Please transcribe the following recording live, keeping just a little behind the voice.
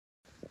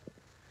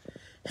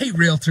Hey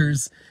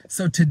Realtors,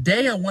 so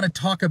today I want to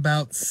talk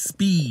about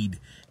speed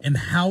and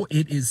how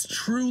it is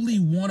truly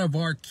one of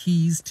our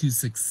keys to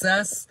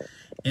success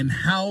and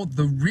how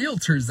the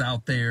realtors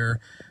out there,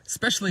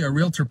 especially our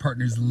realtor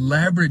partners,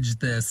 leverage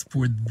this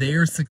for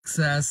their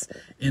success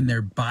and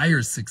their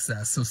buyers'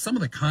 success. So some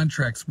of the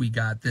contracts we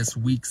got this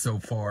week so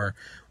far,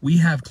 we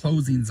have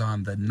closings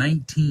on the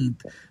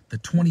 19th, the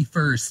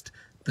 21st,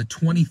 the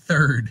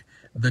 23rd,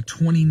 the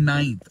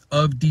 29th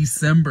of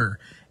December.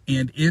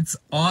 And it's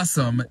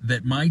awesome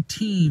that my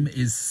team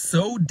is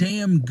so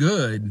damn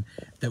good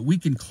that we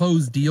can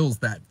close deals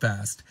that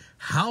fast.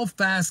 How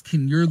fast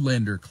can your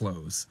lender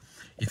close?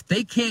 If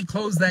they can't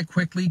close that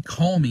quickly,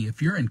 call me.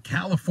 If you're in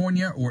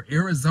California or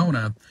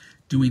Arizona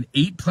doing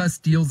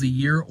 8+ deals a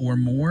year or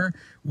more,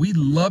 we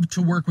love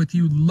to work with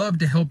you, love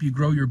to help you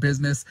grow your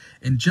business.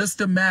 And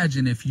just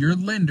imagine if your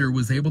lender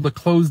was able to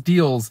close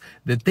deals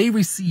that they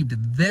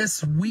received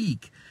this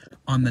week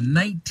on the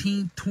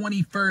 19th,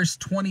 21st,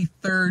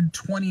 23rd,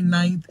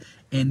 29th,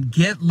 and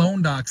get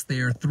loan docs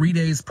there 3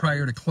 days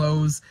prior to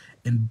close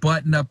and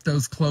button up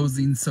those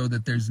closings so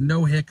that there's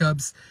no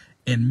hiccups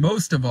and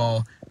most of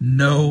all,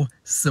 no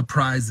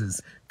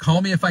surprises.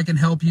 Call me if I can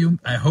help you.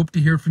 I hope to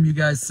hear from you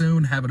guys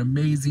soon. Have an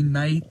amazing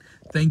night.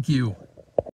 Thank you.